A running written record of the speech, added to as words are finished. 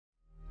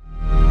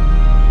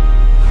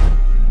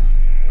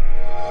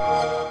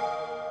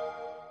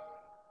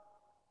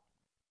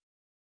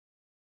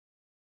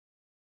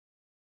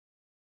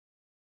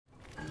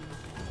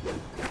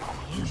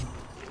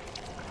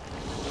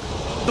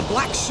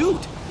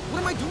suit!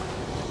 What am I doing?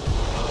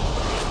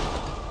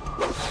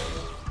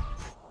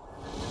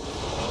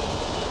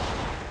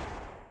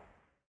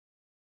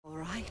 All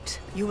right.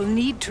 You will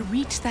need to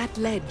reach that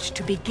ledge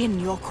to begin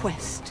your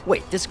quest.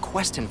 Wait, this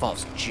quest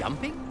involves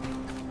jumping?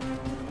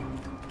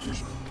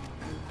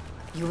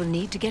 You will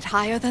need to get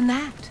higher than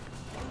that.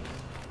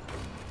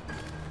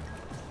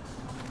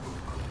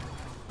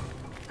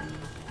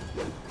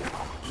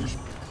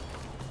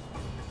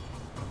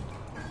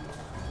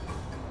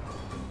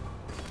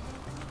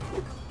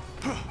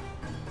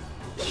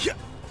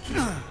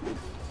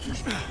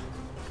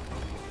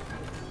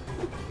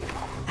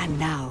 And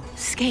now,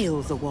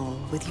 scale the wall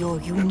with your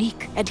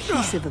unique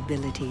adhesive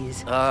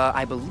abilities.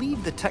 I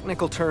believe the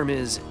technical term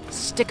is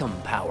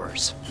stickum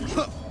powers.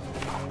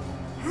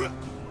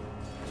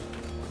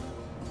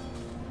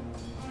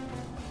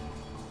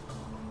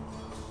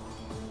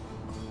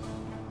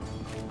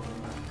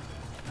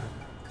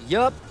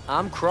 Yup,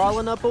 I'm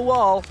crawling up a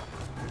wall.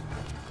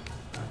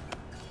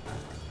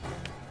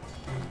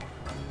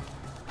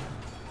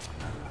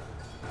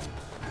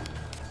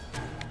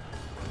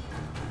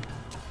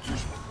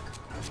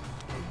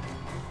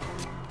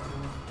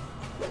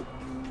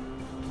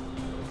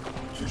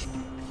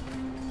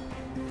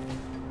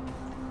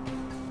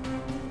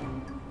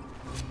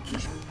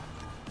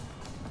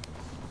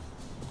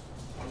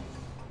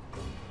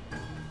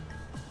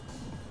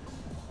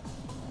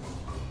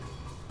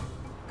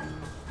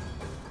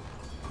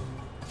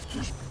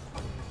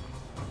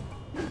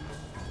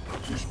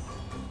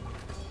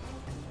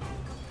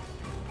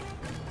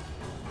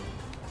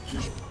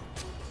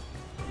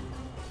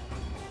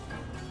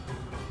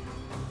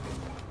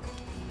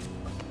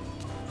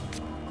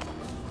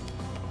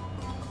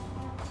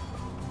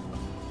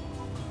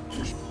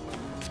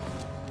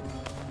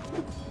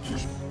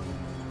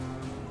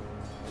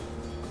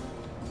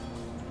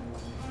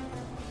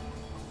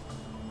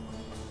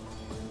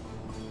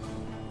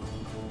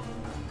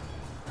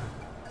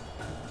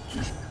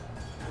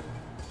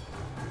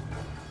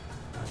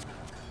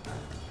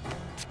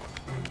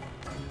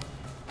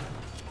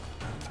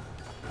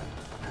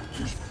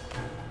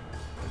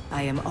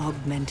 I am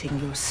augmenting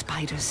your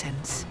spider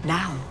sense.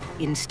 Now,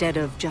 instead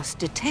of just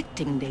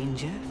detecting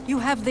danger, you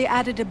have the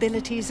added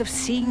abilities of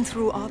seeing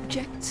through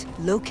objects,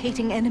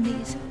 locating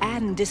enemies,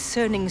 and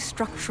discerning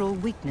structural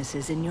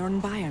weaknesses in your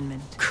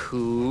environment.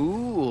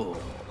 Cool.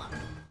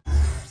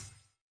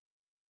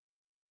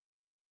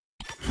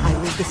 I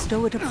will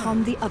bestow it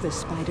upon the other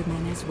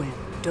Spider-Men as well.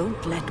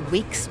 Don't let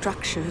weak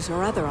structures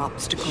or other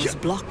obstacles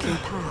block your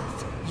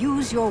path.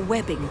 Use your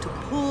webbing to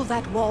pull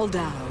that wall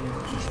down.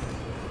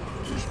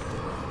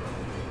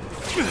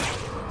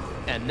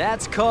 And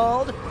that's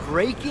called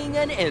breaking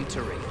and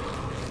entering.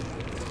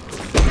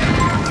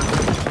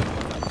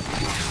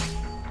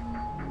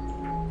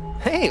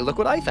 Hey, look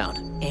what I found.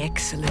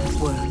 Excellent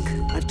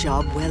work. A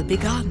job well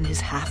begun is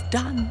half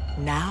done.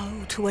 Now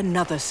to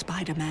another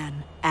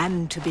Spider-Man,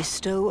 and to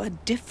bestow a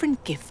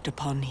different gift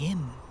upon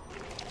him.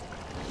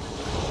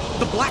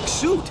 The black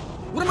suit!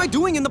 What am I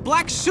doing in the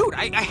black suit?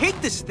 I hate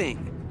this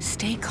thing!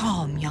 Stay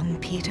calm, young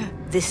Peter.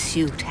 This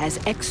suit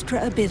has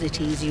extra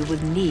abilities you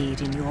will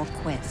need in your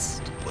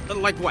quest.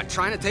 Like what,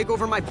 trying to take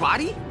over my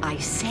body? I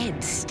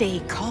said stay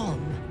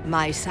calm.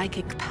 My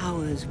psychic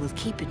powers will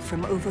keep it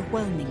from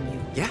overwhelming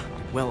you. Yeah,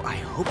 well, I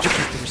hope you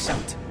get the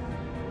result.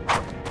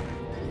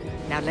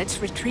 Now let's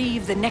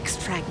retrieve the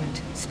next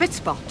fragment.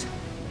 Spitspot.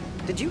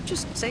 Did you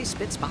just say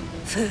spit spot?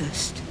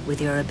 First,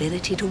 with your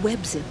ability to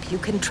web zip, you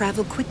can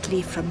travel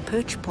quickly from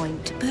perch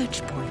point to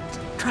perch point.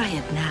 Try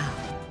it now.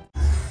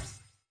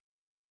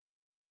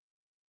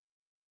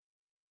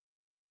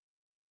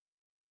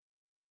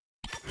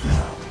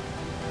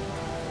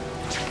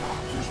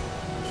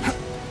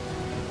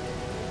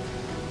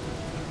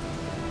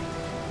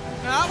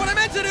 Not what I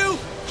meant to do!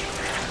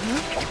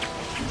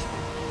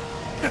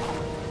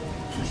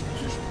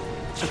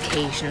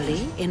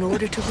 Occasionally, in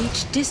order to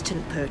reach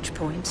distant perch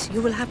points,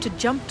 you will have to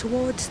jump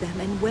towards them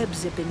and web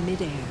zip in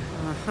midair.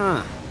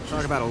 Uh-huh.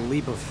 Talk about a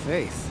leap of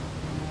faith.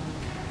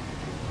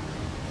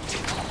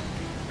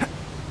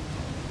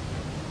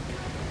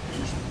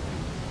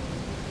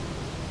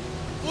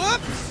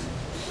 Whoops!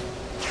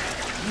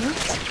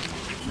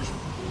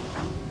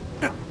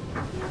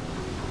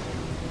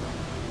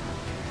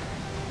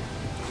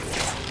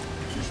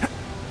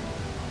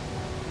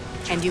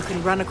 And you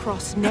can run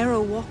across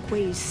narrow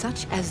walkways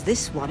such as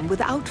this one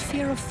without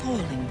fear of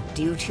falling,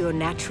 due to your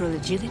natural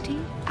agility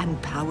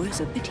and powers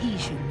of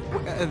adhesion.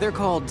 They're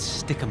called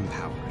stickum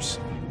powers.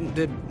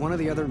 Did one of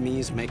the other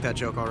me's make that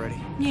joke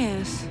already?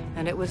 Yes,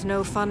 and it was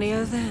no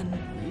funnier then.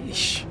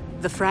 Yeesh.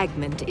 The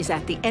fragment is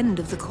at the end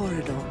of the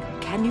corridor.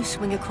 Can you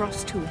swing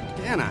across to it?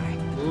 Can I?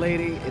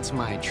 Lady, it's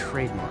my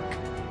trademark.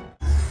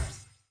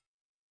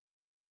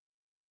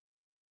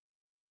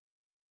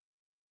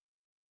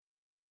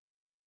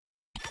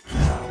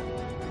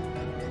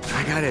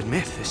 I gotta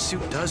admit, this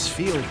suit does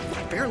feel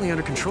fairly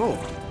under control.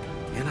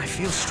 And I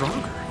feel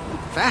stronger,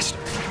 faster.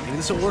 Maybe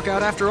this will work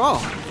out after all.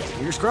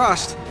 Fingers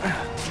crossed.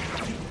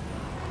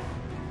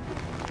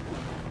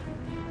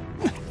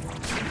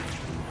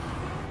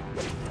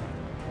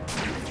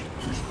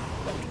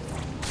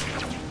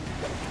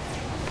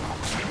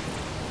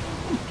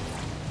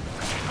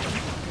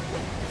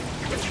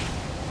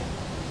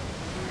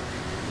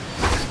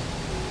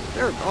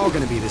 They're all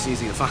gonna be this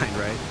easy to find,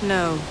 right?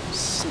 No.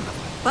 Son of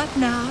a... But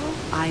now,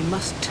 I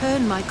must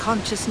turn my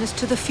consciousness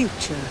to the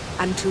future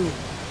and to...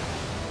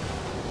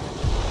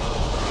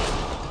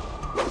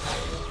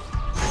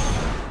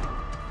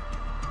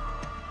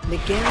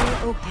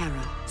 Miguel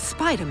O'Hara,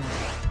 Spider-Man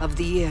of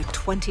the year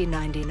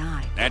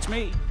 2099. That's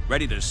me,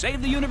 ready to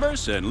save the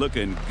universe and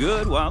looking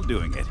good while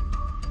doing it.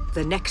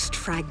 The next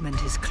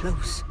fragment is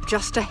close.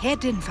 Just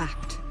ahead, in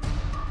fact.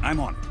 I'm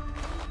on it.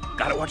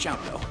 Gotta watch out,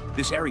 though.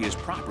 This area is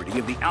property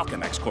of the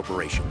Alchemax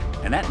Corporation,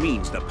 and that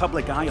means the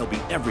public eye will be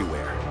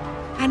everywhere.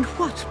 And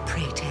what,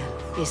 pray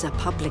tell, is a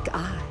public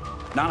eye?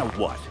 Not a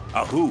what,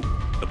 a who.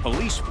 The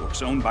police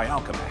force owned by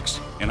Alchemax,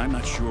 and I'm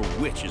not sure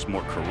which is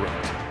more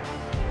corrupt.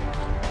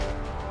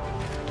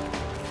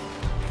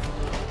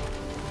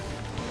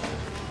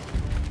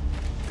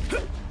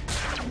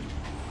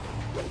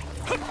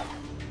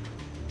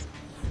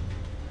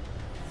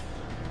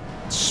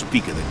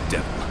 Speak of the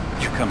devil,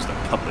 here comes the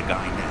public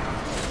eye now.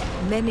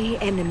 Many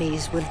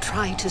enemies will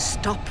try to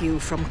stop you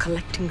from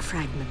collecting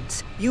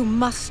fragments. You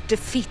must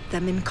defeat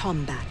them in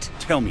combat.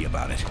 Tell me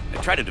about it.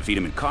 I tried to defeat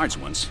him in cards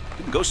once.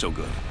 Didn't go so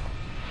good.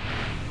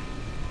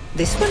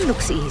 This one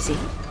looks easy.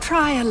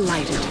 Try a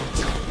lighter touch.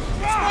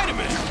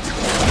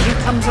 Spider-Man!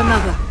 Here comes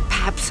another.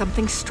 Perhaps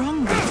something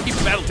stronger. Keep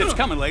the battle tips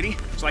coming, lady.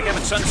 It's like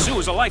having Sun Tzu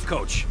as a life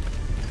coach.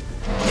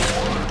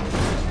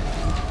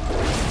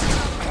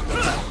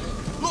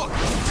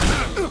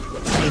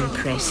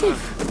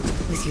 Impressive.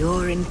 With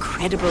your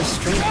incredible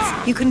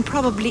strength, you can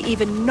probably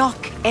even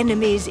knock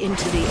enemies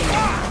into the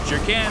air. Sure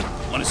can.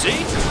 Want to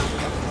see?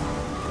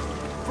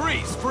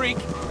 Freeze, freak!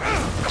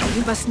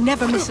 You must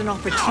never miss an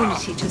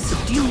opportunity to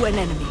subdue an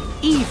enemy,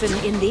 even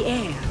in the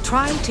air.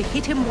 Try to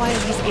hit him while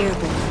he's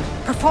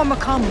airborne. Perform a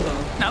combo.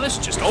 Now this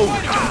is just over.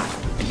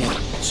 And yet,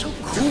 so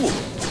cool.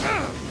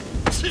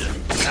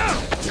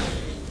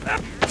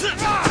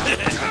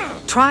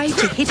 Try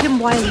to hit him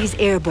while he's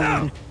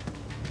airborne.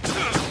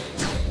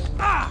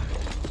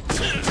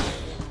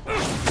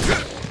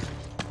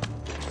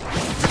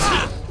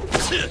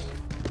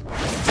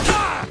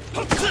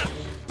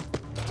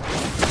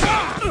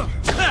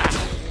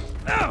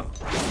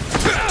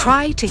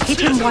 Try to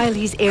hit him while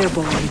he's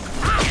airborne.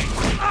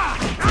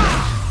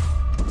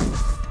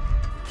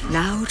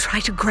 Now try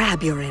to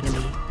grab your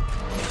enemy.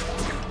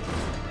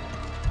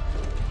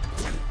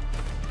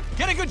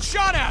 Get a good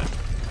shot at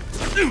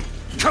him!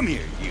 Come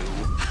here, you.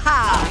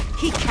 Ha!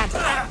 He can't.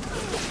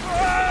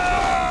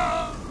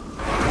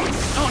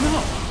 Oh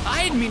no,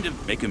 I didn't mean to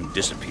make him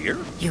disappear.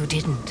 You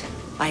didn't.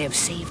 I have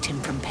saved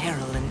him from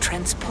peril and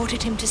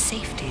transported him to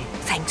safety,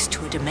 thanks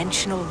to a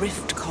dimensional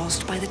rift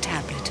caused by the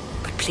tablet.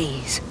 But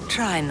please,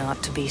 try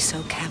not to be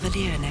so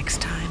cavalier next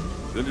time.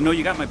 Good to know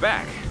you got my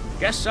back.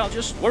 Guess I'll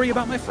just worry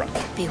about my front.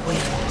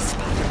 Beware,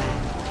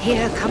 Spider-Man.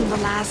 Here come the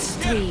last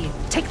three.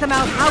 Take them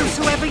out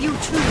howsoever you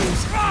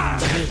choose.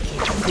 And make it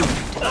good.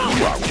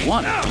 You are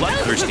one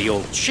bloodthirsty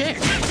old chick.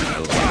 I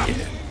like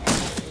it.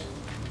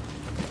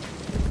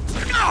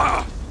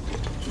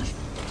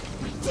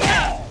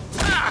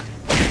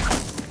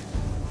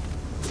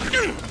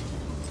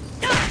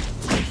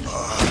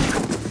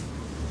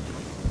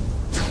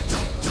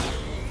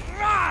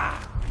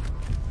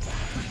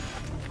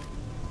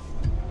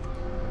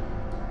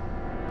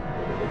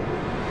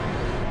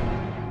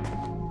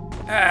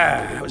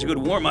 That was a good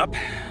warm-up.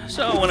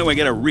 So when do I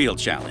get a real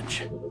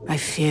challenge? I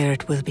fear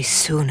it will be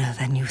sooner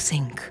than you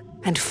think.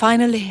 And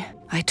finally,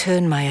 I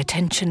turn my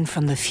attention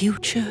from the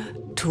future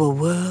to a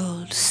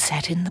world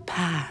set in the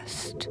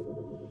past.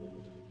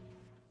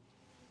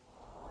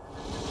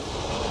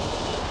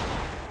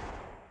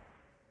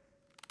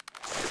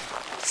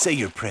 Say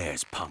your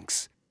prayers,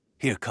 punks.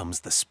 Here comes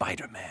the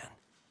Spider-Man.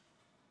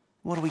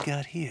 What do we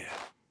got here?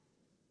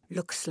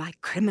 Looks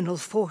like criminal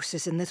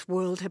forces in this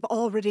world have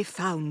already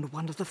found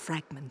one of the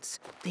fragments.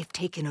 They've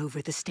taken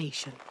over the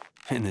station.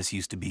 And this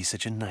used to be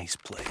such a nice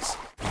place.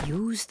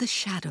 Use the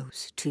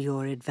shadows to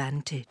your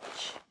advantage.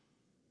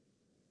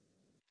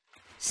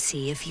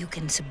 See if you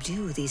can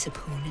subdue these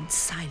opponents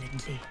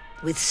silently,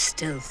 with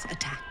stealth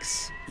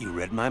attacks. You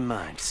read my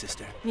mind,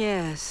 sister.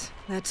 Yes,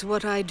 that's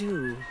what I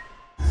do.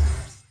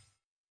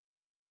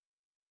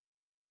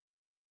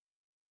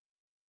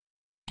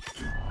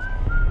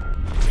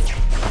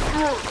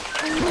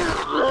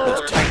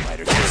 Those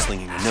typewriters are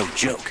slinging are no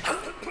joke.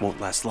 Won't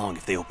last long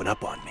if they open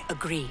up on me.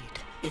 Agreed.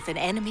 If an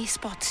enemy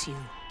spots you,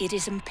 it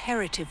is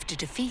imperative to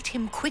defeat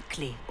him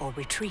quickly or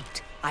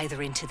retreat,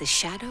 either into the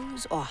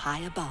shadows or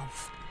high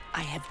above.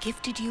 I have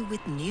gifted you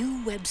with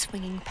new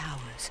web-swinging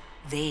powers.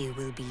 They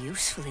will be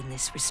useful in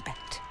this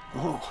respect.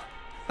 Oh,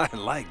 I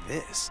like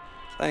this.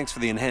 Thanks for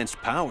the enhanced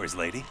powers,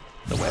 lady.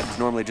 The webs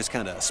normally just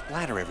kind of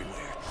splatter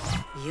everywhere.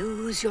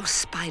 Use your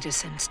spider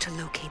sense to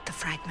locate the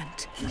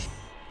fragment.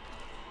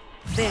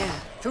 There,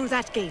 through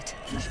that gate.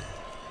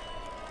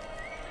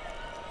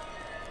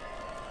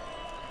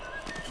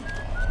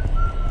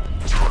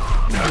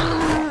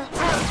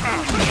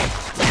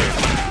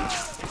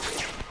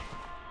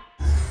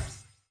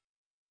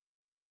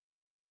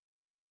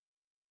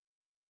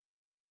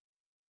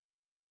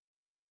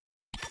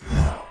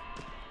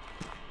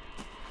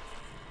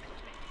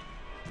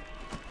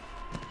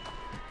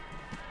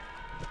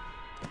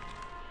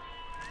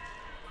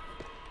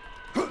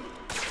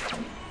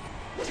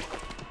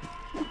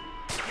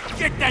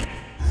 Get that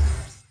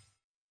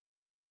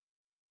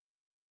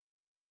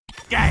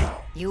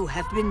guy! You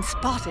have been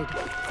spotted.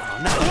 Oh,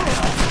 no.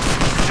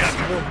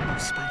 Warn you,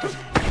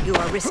 Spider-Man. You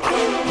are risking.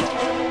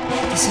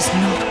 This is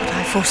not what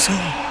I foresaw.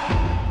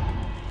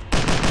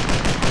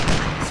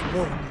 I must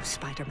warn you,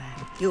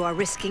 Spider-Man. You are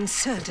risking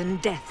certain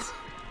death.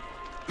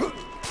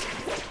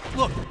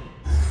 Look!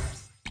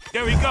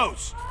 There he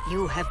goes!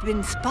 You have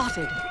been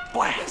spotted.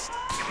 Blast!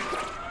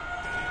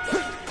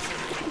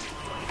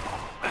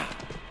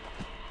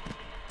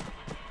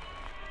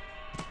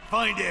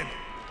 Find him!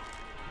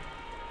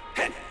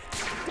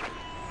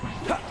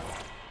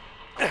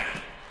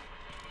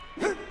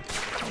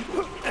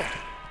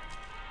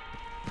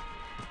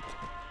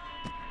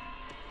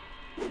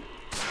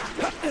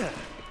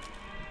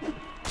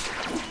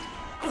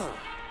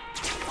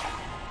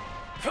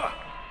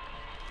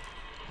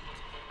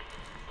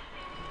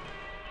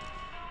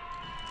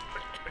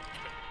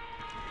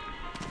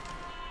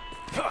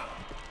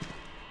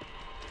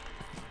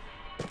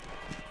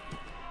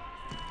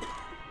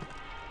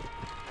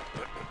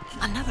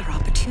 Another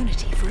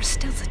opportunity for a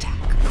stealth attack.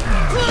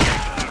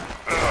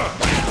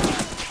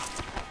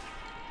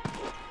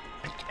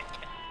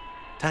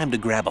 Time to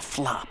grab a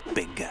flop,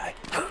 big guy.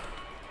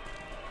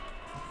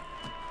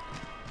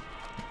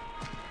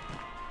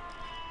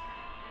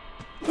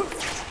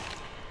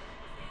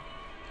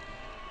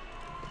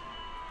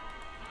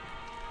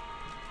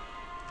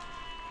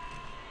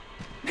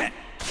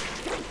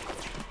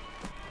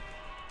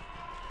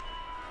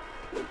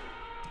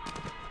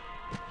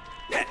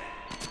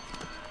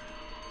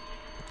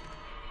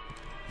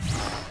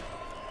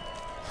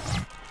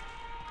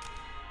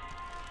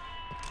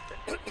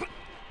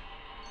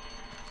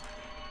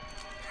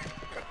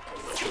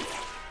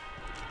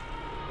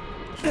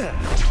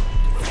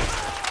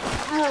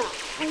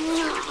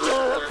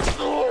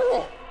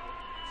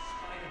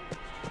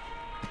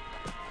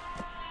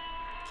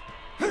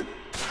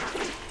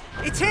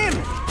 It's him!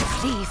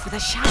 Flee for the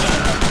shadow.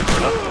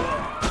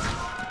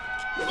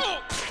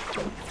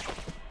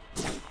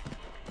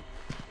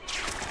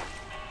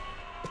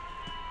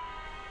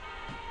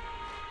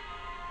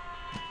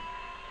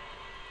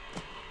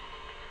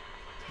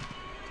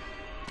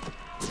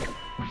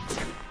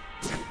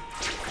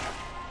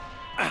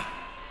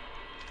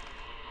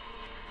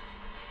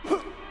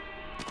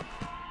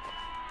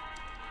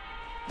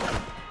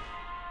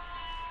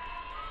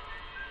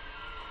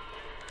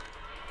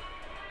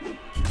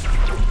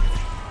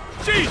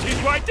 Jeez,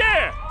 he's right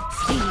there!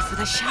 Flee for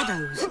the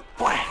shadows.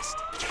 Blast!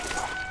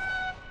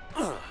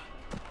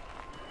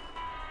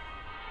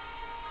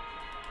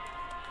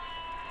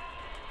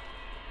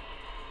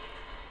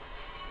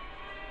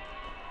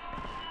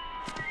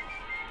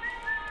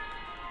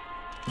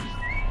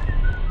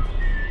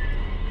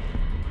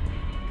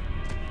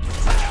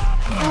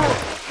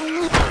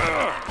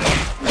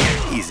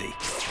 Easy.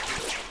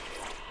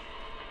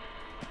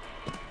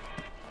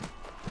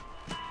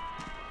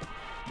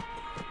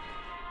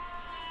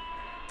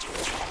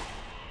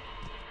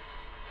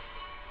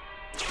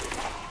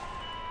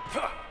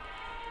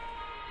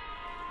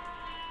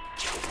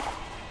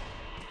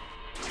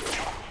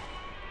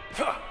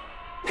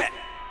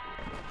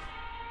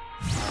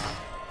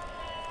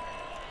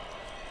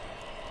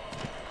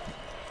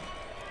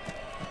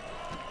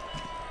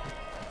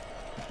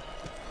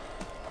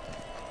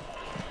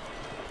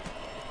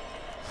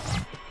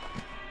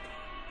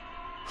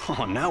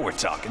 Oh, now we're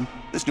talking.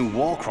 This new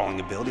wall crawling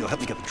ability will help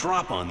me get the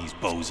drop on these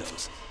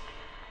bozos.